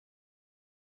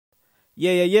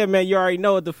Yeah, man. You already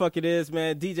know what the fuck it is,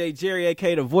 man. DJ Jerry,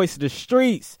 a.k.a. the voice of the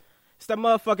streets. It's that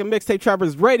motherfucking Mixtape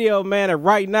Trappers Radio, man. And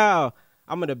right now,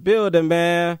 I'm in the building,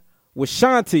 man, with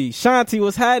Shantii. Shantii,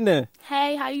 what's happening?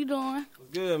 Hey, how you doing?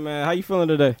 Good, man. How you feeling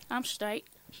today? I'm straight.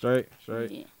 Straight.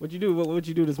 Yeah. What you do? What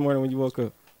you do this morning when you woke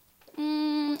up?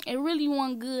 It really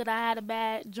wasn't good. I had a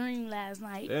bad dream last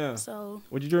night. Yeah. So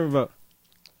What you dream about?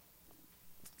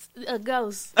 a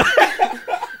ghost.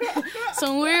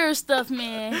 Some weird stuff,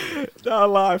 man. I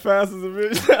lie fast as a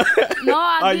bitch. No,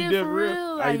 I you did for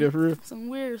real. You did for real? Some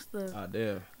weird stuff. Oh,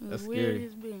 damn. That's weird scary.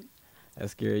 as been.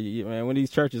 That's scary, man. When these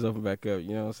churches open back up, you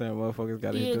know what I'm saying? Motherfuckers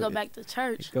got to Go back to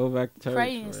church. Go back to church.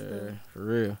 Pray and man. stuff. For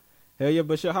real. Hell yeah,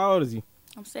 but shit, how old is you?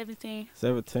 I'm 17.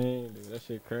 17. Dude, that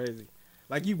shit crazy.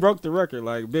 Like, you broke the record.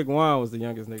 Like, Big Juan was the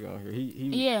youngest nigga on here.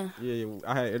 Yeah.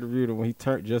 I had interviewed him when he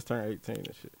just turned 18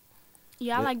 and shit.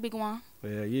 Yeah, I like Big Juan.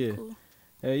 Yeah. Cool.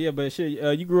 Yeah, but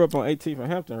shit, you grew up on 18th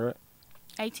and Hampton, right?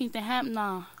 18th and Hampton,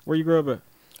 nah. Where you grew up at?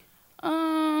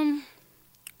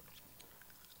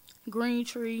 Green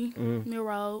Tree, Mill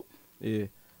Road. Yeah.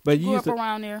 But you Grew used up to,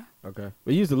 around there. okay.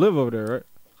 But you used to live over there, right?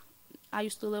 I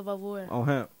used to live over there. On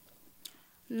Hamp.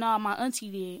 Nah, my auntie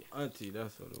did. Auntie,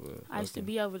 that's what it was. I used to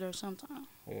be over there sometime.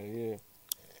 Yeah.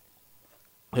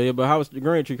 Yeah, but how was the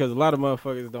Green Tree? Because a lot of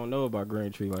motherfuckers don't know about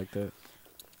Green Tree like that.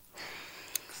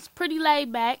 It's pretty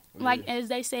laid back. Yeah. Like, as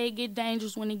they say, it get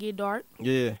dangerous when it get dark.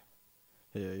 Yeah.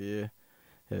 Hell yeah.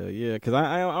 Because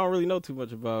I don't really know too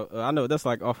much about... I know that's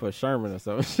like off of Sherman or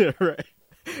some shit, right?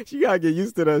 You got to get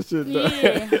used to that shit, though.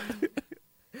 Yeah.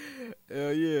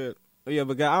 Hell yeah. Yeah,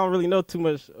 but I don't really know too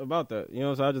much about that. You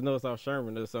know, so I just know it's off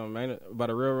Sherman or something, ain't it? About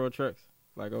the railroad tracks,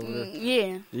 like over there.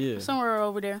 Yeah. Yeah. Somewhere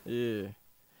over there. Yeah.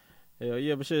 Hell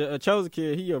yeah, but shit, a Chosen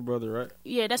Kid, he your brother, right?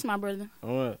 Yeah, that's my brother.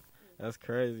 Oh, that's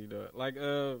crazy, though. Like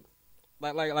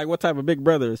what type of big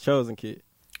brother is Chosen Kid?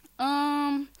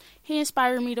 He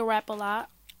inspired me to rap a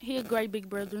lot. He a great big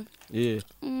brother. Yeah.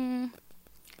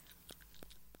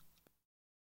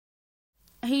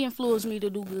 He influenced me to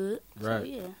do good. Right. So,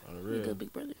 yeah. He a good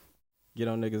big brother. Get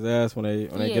on niggas' ass when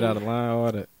they get out of line,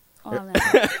 all that. All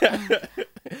that.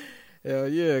 Hell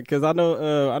yeah, because I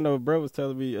know bro was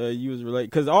telling me you was related.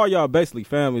 Because all y'all basically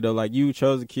family, though. Like, you,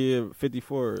 Chosen Kid,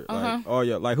 54. Like, all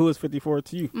y'all. Like, who is 54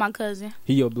 to you? My cousin.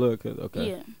 He your blood cousin, okay.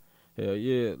 Yeah. Hell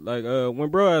yeah. Like, when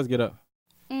bro ass get up?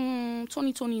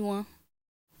 2021.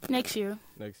 Next year.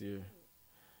 Next year.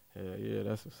 Hell yeah,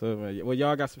 that's what's up, man. Well,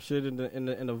 y'all got some shit in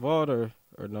the vault or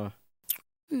no?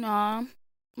 Nah.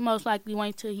 Most likely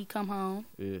wait till he come home.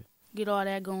 Yeah. Get all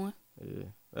that going. Yeah.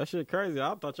 That shit crazy.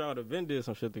 I thought y'all would have been did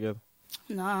some shit together.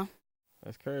 Nah.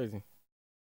 That's crazy.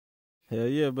 Hell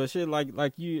yeah, but shit like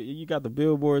you got the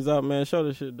billboards out, man. Show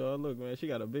the shit, dog. Look, man, she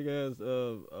got a big ass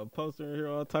poster in here,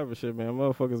 all type of shit, man.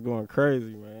 Motherfuckers going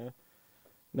crazy, man.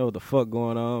 Know what the fuck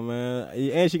going on, man.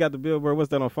 And she got the billboard. What's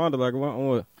that on Fond du Lac? On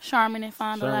what? Charmin and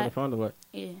Fond du Lac. Charmin and Fond du Lac.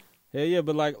 Yeah. Hell yeah,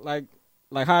 but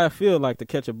like how I feel like to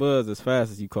catch a buzz as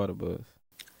fast as you caught a buzz.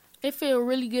 It feel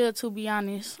really good, to be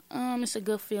honest. It's a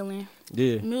good feeling.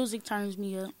 Yeah. Music turns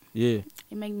me up. Yeah.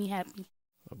 It make me happy.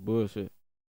 Bullshit.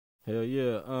 Hell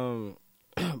yeah.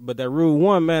 But that Rule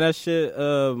 1, man, that shit,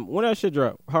 when that shit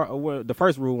drop? The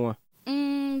first Rule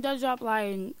 1? That dropped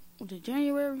like, was it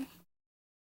January?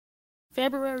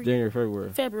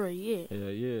 February? February, yeah. Hell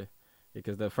yeah.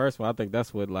 Because that first one, I think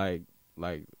that's what like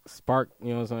sparked, you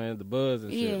know what I'm saying, the buzz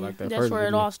and shit. Like that that's first where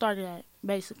video. it all started at,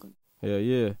 basically. Hell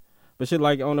yeah. But shit,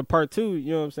 like on the part 2,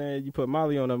 you know what I'm saying, you put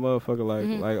Molly on that motherfucker.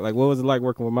 Like what was it like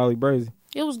working with Molly Brazy?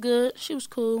 It was good. She was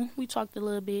cool. We talked a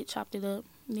little bit, chopped it up.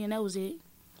 And then that was it.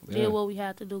 Yeah. Did what we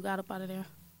had to do, got up out of there.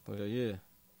 Hell yeah.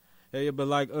 Hell yeah, but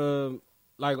like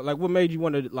what made you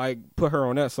want to like put her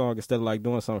on that song instead of like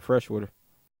doing something fresh with her?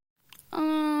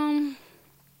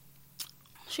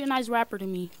 She a nice rapper to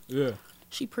me. Yeah.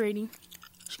 She pretty.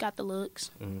 She got the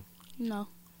looks. You know.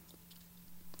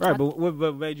 Right, but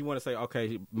what made you want to say,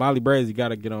 okay, Molly Brazy got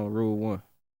to get on Rule 1?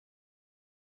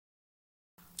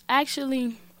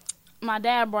 Actually, my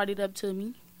dad brought it up to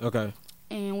me. Okay.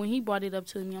 And when he brought it up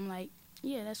to me, I'm like,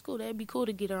 yeah, that's cool. That'd be cool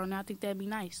to get her on. I think that'd be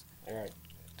nice. All right.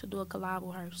 To do a collab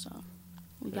with her, so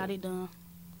we got it done.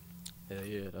 Hell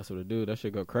yeah, that's what it do. That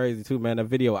shit go crazy too, man. That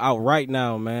video out right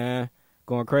now, man.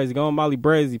 Going crazy. Go on Molly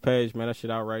Brazy page, man. That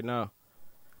shit out right now.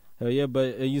 Hell yeah,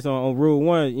 but you saw on Rule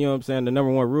 1, you know what I'm saying? The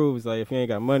number 1 rule is like if you ain't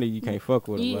got money, you can't fuck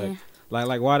with them. Yeah.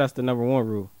 Like why that's the number 1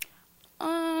 rule?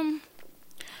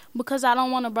 Because I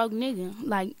don't want a broke nigga.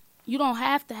 Like, you don't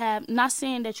have to have, not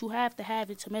saying that you have to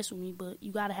have it to mess with me, but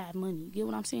you gotta have money. You get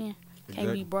what I'm saying? Exactly.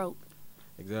 Can't be broke.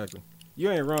 Exactly. You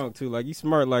ain't wrong too. Like, you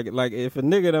smart. Like if a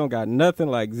nigga don't got nothing,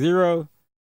 like zero,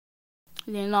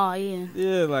 Then no, yeah.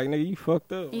 Yeah, like nigga, you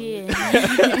fucked up. Yeah.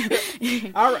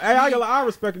 I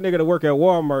respect a nigga that work at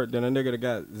Walmart than a nigga that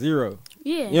got zero.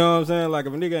 Yeah. You know what I'm saying? Like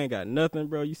if a nigga ain't got nothing,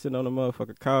 bro, you sitting on the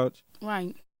motherfucking couch.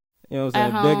 Right. You know what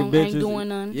I'm saying? At Begging home, bitches. ain't doing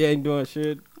nothing. Yeah, ain't doing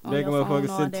shit. On Begging your phone motherfuckers,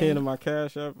 all send day. 10 in my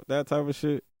cash app, that type of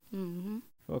shit. Mm-hmm.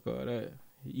 Fuck all that.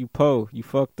 You you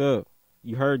fucked up.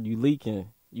 You heard you leaking.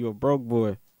 You a broke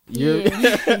boy. You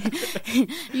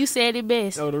You said it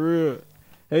best. Oh, the real.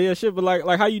 Hey, yeah, shit, but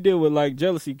like how you deal with like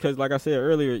jealousy? Because like I said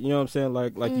earlier, you know what I'm saying?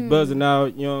 Like you buzzing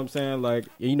out, you know what I'm saying? Like,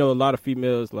 you know, a lot of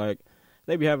females, like,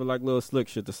 they be having like little slick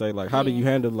shit to say. Like, how do you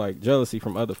handle like jealousy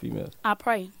from other females? I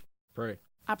pray. Pray.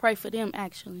 I pray for them,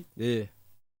 actually. Yeah.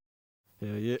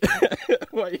 Hell yeah.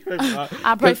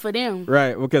 I pray for them.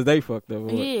 Right, because they fucked up.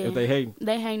 Yeah. If they hating.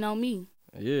 They hating on me.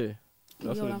 Yeah.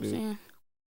 That's you know what I'm do. saying?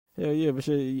 Hell yeah, but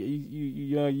shit,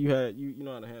 you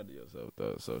know how to handle yourself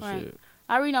though. So Right. shit.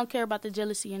 I really don't care about the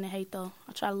jealousy and the hate though.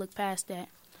 I try to look past that.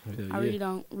 I really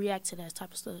don't react to that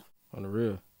type of stuff. On the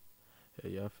real. Hey,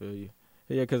 yeah, I feel you.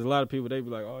 Yeah, because a lot of people, they be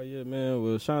like, oh yeah, man,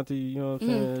 well Shantii, you know what I'm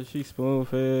saying? She spoon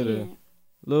fed and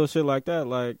little shit like that.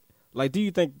 Like, do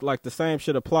you think like the same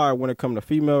shit apply when it come to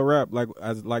female rap? Like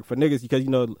for niggas, because you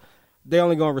know they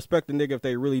only gonna respect the nigga if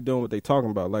they really doing what they talking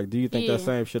about. Like, do you think that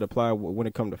same shit apply when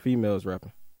it come to females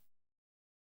rapping?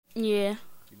 Yeah.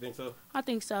 You think so? I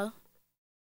think so.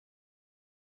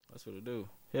 That's what it do.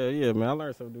 Yeah, man. I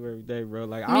learn something new every day, bro.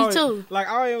 Like Me too. Like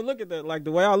I don't even look at that. Like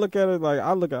the way I look at it, like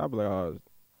I be like, oh,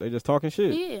 they just talking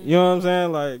shit. Yeah. You know what I'm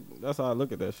saying? Like that's how I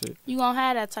look at that shit. You gonna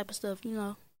have that type of stuff, you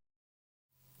know.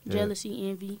 Yeah. Jealousy,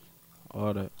 envy,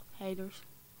 all that. haters.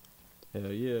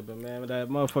 Hell yeah, but man, that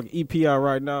motherfucking EP out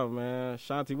right now, man.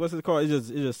 Shantii, what's it called? It's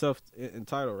just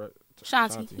self-entitled, right?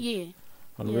 Shantii, yeah.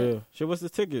 On the real. Shit, what's the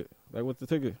ticket? Like, what's the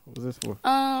ticket? What's this for?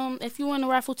 If you win the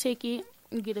raffle ticket,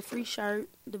 you get a free shirt,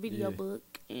 the video book,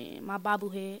 and my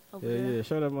bobblehead over there. Yeah,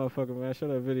 show that motherfucker, man. Show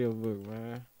that video book,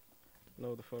 man. Know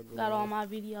what the fuck going Got all on. my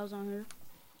videos on here.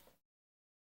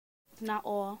 Not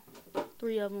all.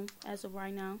 3 of them as of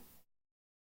right now.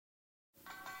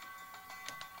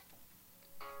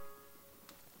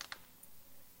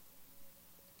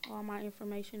 All my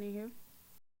information in here.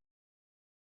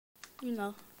 You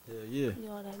know. Yeah.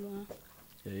 All that going.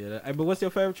 Yeah. Hey, but what's your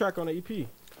favorite track on the EP?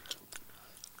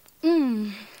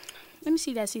 Let me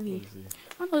see that CD. Let me see.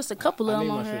 I know it's a couple of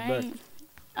them on here. Back.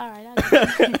 Alright, I got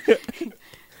it.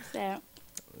 What's that?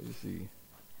 Let me see.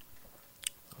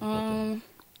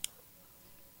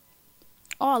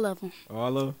 All of them.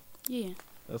 All of them? Yeah.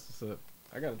 That's what's up.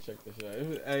 I gotta check this out.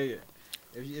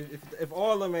 If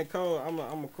all of them ain't cold, I'm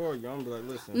gonna call you. I'm gonna be like,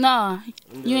 listen. Nah,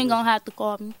 you ain't gonna have to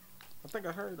call me. I think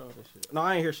I heard all this shit. No,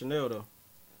 I ain't hear Chanel though.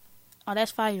 Oh,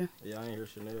 that's fire. Yeah, I ain't hear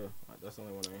Chanel. That's the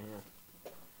only one I ain't hear.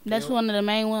 That's one of the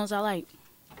main ones I like.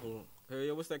 Hell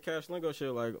yeah, what's that Cash Lingo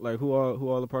shit like? Who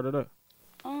all a part of that?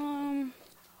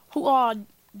 Who all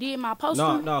did my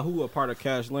poster? No, who a part of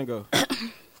Cash Lingo?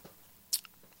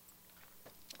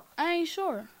 I ain't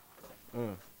sure.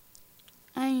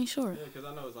 I ain't sure. Yeah, because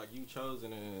I know it's like you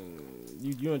chosen and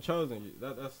you and chosen.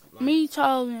 That's like... Me,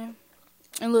 Chosen,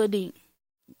 and Lil D.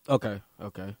 Okay.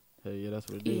 Hell yeah, that's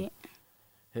what it is. Yeah.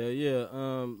 Hell yeah.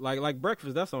 Like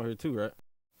Breakfast, that's on here too, right?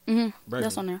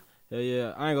 That's on there. Hell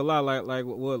yeah. I ain't gonna lie. Like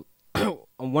what?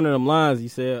 On one of them lines, you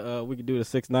said we could do the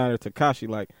 6ix9ine or Tekashi.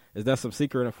 Like, is that some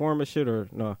secret informant shit or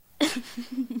no?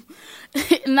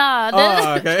 Nah.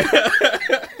 Oh, okay.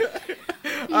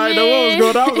 All right, now what was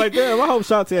going on? I was like, damn, I hope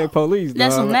Shantii ain't police.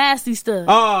 That's some nasty stuff.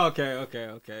 Oh,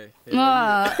 okay.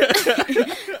 Nah.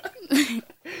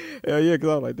 Hell yeah, because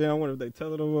I was like, damn, I wonder if they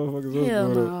telling them motherfuckers what's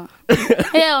Hell going no. on.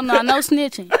 Hell no, no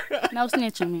snitching. No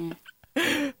snitching,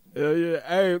 man. Hell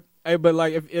yeah. Hey, but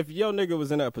like, if your nigga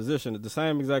was in that position, the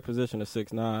same exact position as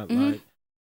 6ix9ine,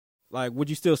 like, would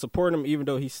you still support him even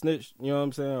though he snitched? You know what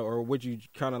I'm saying? Or would you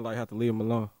kind of like have to leave him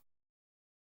alone?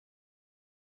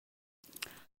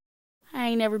 I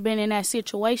ain't never been in that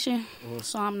situation,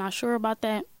 so I'm not sure about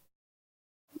that.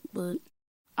 But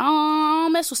I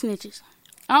don't mess with snitches.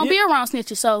 I don't be around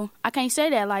snitches, so I can't say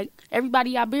that. Like,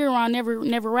 everybody I be around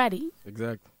never ratty.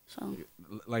 Exactly. So,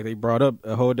 like, they brought up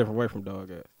a whole different way from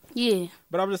dog ass. Yeah.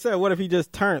 But I'm just saying, what if he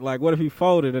just turned? Like, what if he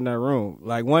folded in that room?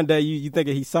 Like, one day you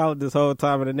thinking he solid this whole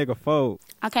time and the nigga fold.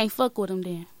 I can't fuck with him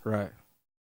then. Right.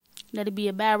 That'd be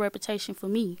a bad reputation for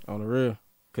me. On the real.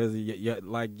 Because,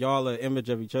 like, y'all are an image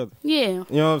of each other. Yeah. You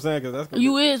know what I'm saying? Cause that's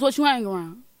you is what you hang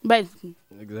around, basically.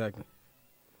 Exactly.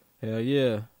 Hell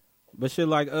yeah. But shit,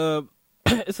 like,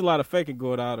 it's a lot of faking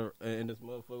going out in this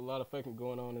motherfucker. A lot of faking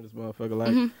going on in this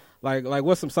motherfucker. Like,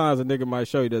 what's some signs a nigga might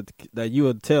show you that you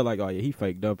would tell, like, oh yeah, he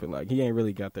faked up and like he ain't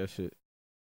really got that shit.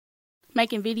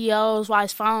 Making videos while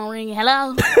his phone ringing.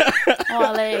 Hello?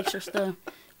 all that extra stuff.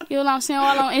 You know what I'm saying?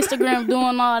 All on Instagram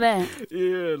doing all that.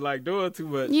 Yeah, like doing too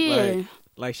much. Yeah.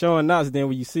 Like showing nuts. Then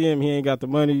when you see him, he ain't got the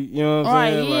money. You know what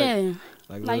I'm saying? Yeah.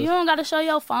 Like you don't got to show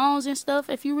your phones and stuff.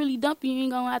 If you really dump, you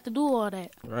ain't going to have to do all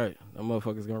that. Right. That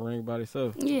motherfucker's going to ring by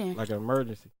himself. Yeah. Like an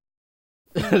emergency.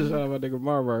 Shout out my nigga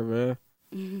Marbury, man.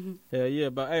 Mm-hmm. Hell yeah.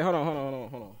 But hey, hold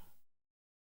on.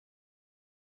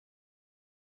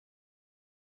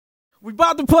 We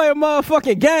about to play a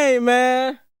motherfucking game,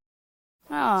 man.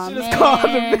 Oh, Shit man. is called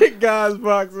the Big Guys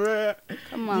Box, man.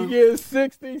 Come on. You get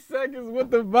 60 seconds with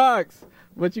the box,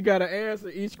 but you got to answer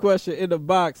each question in the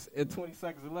box in 20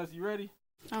 seconds or less. You ready?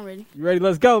 I'm ready. You ready?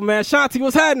 Let's go, man. Shantii,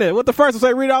 what's happening? What the first one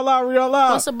say? Read out loud,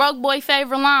 What's a broke boy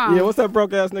favorite line? Yeah, what's that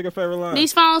broke ass nigga favorite line?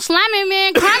 These phones slamming,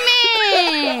 man. Come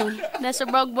in. That's a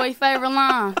broke boy favorite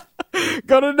line.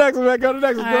 Go to the next one, man. Go to the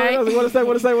next one. All right. What it say?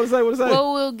 What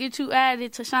will get you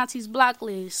added to Shanti's block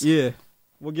list? Yeah.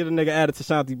 We'll get a nigga added to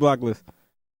Shantii block list.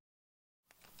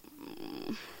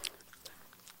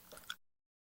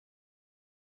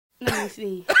 Let me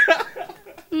see.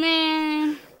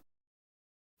 Man.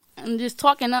 I'm just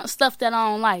talking up stuff that I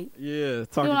don't like. Yeah, talking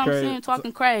crazy. You know what I'm saying?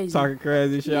 Talking crazy. Talking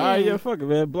crazy shit. Yeah. All right, yeah, fuck it,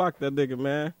 man. Block that nigga,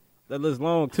 man. That list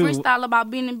long, too. Freestyle about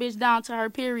beating a bitch down to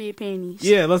her period pennies.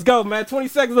 Yeah, let's go, man. 20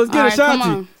 seconds. Let's get it, All right, Shantii.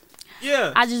 come on.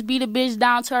 Yeah. I just beat a bitch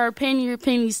down to her period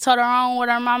pennies. Told her on with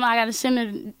her mama. I gotta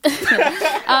send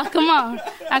her. Come on.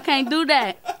 I can't do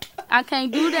that.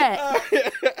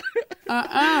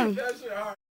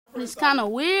 It's kind of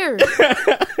weird.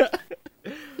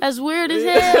 That's weird as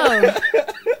hell.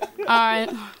 All right.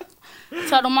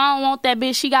 Told them I don't want that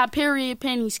bitch. She got period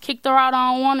pennies. Kicked her out.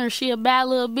 I don't want her. She a bad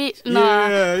little bitch. Nah,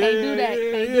 can't do that.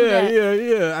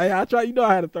 Yeah. I try. You know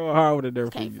I had to throw a hard one in there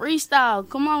for Can't you. freestyle.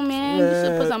 Come on, man. You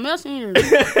should put something else in here.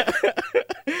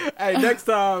 Hey, next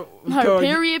time. Her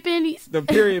period pennies. The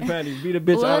period panties. Beat a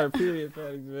bitch What? out of her period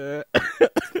panties, man.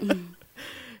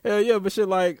 Hell yeah, but shit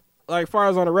like far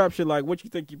as on the rap shit, like what you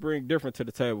think you bring different to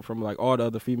the table from like all the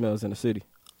other females in the city?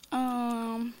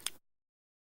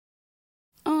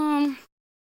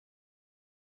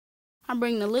 I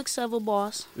bring the looks of a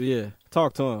boss. Yeah,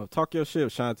 talk to him. Talk your shit,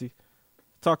 Shantii.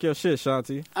 Talk your shit,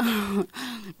 Shantii.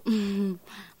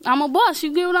 I'm a boss.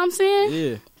 You get what I'm saying?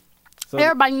 Yeah. So,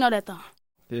 Everybody know that though.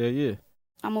 Yeah.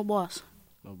 I'm a boss.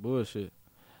 No bullshit.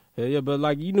 Hell yeah, but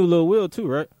like you knew Lil Will too,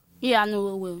 right? Yeah, I knew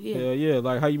it will. Yeah. Hell yeah.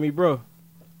 Like how you meet bro?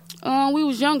 We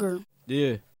was younger.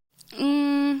 Yeah.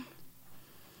 I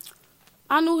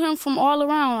knew him from all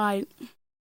around. Like,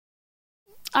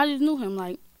 I just knew him.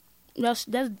 Like, that's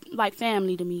like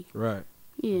family to me. Right.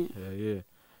 Yeah. Yeah.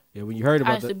 Yeah, when you heard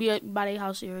about I used to be by their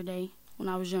house every day when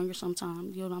I was younger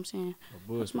sometimes. You know what I'm saying?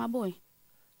 That's my boy.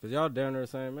 Because y'all down there the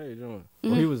same age, huh? Mm-hmm.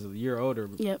 Well, he was a year older.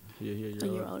 Yep. Yeah, A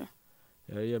year older.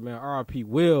 Yeah, man. R.I.P.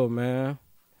 Will, man.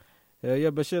 Yeah,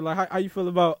 but shit, like, how you feel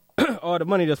about all the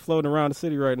money that's floating around the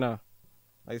city right now?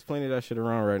 Like, there's plenty of that shit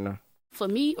around right now. For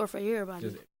me or for everybody?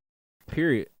 Just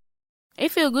period.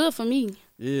 It feel good for me.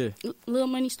 Yeah. Little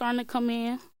money starting to come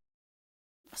in.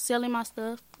 Selling my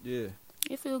stuff. Yeah.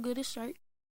 It feel good. It's straight.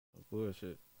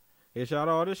 Bullshit. Hey, shout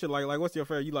out all this shit. Like, what's your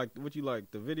favorite? What you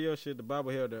like? The video shit, the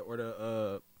Bible hair, or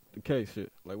the case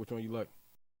shit? Like, which one you like?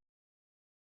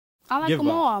 I like them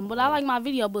all, but I like my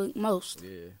video book most.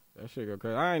 Yeah, that shit go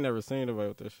crazy. I ain't never seen nobody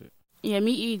with that shit. Yeah,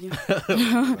 me either.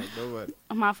 Like, nobody.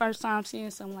 My first time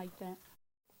seeing something like that.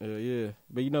 Yeah.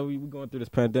 But you know, we going through this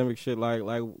pandemic shit. Like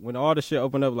when all the shit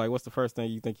open up, like, what's the first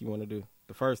thing you think you want to do?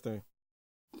 The first thing.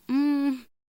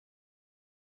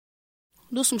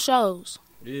 Do some shows.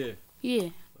 Yeah. Yeah.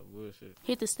 No bullshit.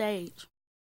 Hit the stage.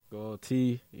 Go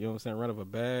T. You know what I'm saying? Run up a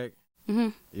bag. Mm-hmm.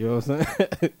 You know what I'm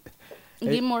saying?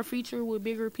 Get more feature with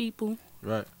bigger people.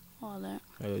 Right. All that.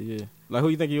 Hell yeah. Like, who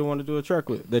you think you want to do a track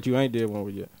with that you ain't did one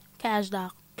with yet? Cash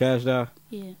Doll. Cash Doll?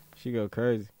 Yeah. She go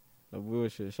crazy. No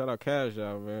bullshit. Shout out Cash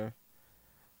Doll, man.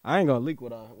 I ain't gonna leak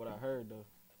what I heard, though.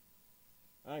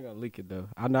 I ain't gonna leak it, though.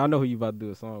 I know who you about to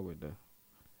do a song with, though.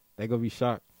 They gonna be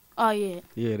shocked. Oh, yeah.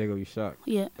 Yeah, they gonna be shocked.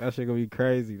 Yeah. That shit gonna be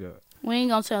crazy, though. We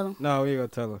ain't gonna tell them. No, we ain't gonna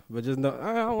tell them. But just know,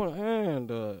 I don't want to hand,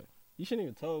 you shouldn't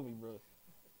even told me, bro.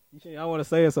 I want to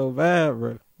say it so bad,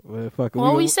 bro. But fuck it.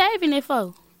 What we saving it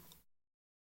for?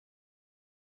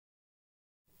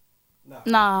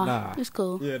 Nah. It's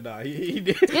cool. Yeah, nah. He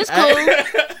did. It's cool.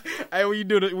 Hey, when you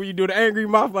do the angry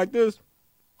mouth like this,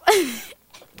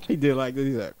 he did like this.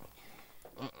 He's like,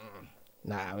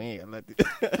 nah, we ain't gonna let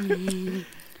this.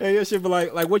 Hey, yeah, shit.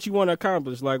 But like, what you want to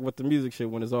accomplish, like with the music shit,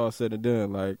 when it's all said and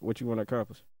done, like, what you want to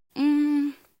accomplish?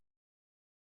 A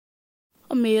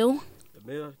meal. A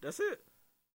meal. That's it.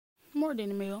 More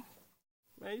than a meal.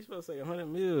 Man, you supposed to say 100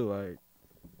 mil, like,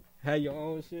 have your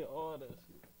own shit, all that shit.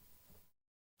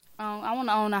 I want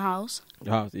to own a house.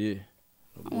 House, yeah.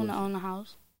 I want to own a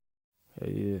house. Hell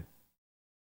yeah.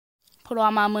 Put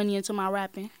all my money into my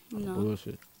rapping. You know.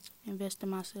 Bullshit. Invest in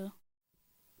myself.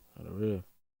 For real.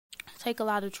 Take a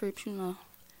lot of trips, you know.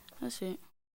 That's it.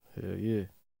 Hell yeah.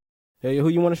 Hey, who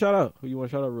you want to shout out? Who you want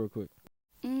to shout out real quick?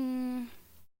 Let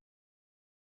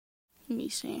me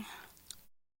see.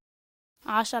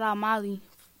 I'll shout out Molly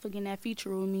for getting that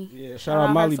feature with me. Yeah, shout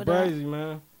out Molly Brazy,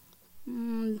 man.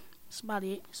 That's about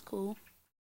it. It's cool.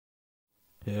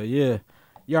 Hell yeah.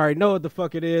 You already know what the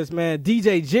fuck it is, man.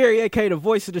 DJ Jerry, a.k.a. the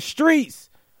voice of the streets.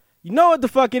 You know what the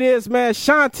fuck it is, man.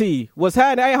 Shantii, what's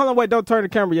happening? Hey, hold on, wait, don't turn the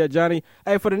camera yet, Johnny.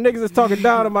 Hey, for the niggas that's talking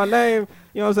down on my name,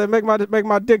 you know what I'm saying? Make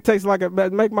my dick taste like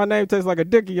make my name taste like a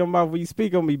dick in your mouth when you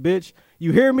speak on me, bitch.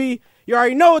 You hear me? You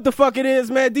already know what the fuck it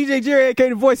is, man. DJ Jerry, a.k.a.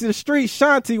 the voice of the streets.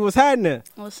 Shantii, what's happening?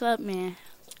 What's up, man?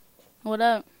 What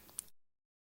up?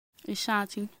 It's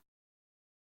Shantii.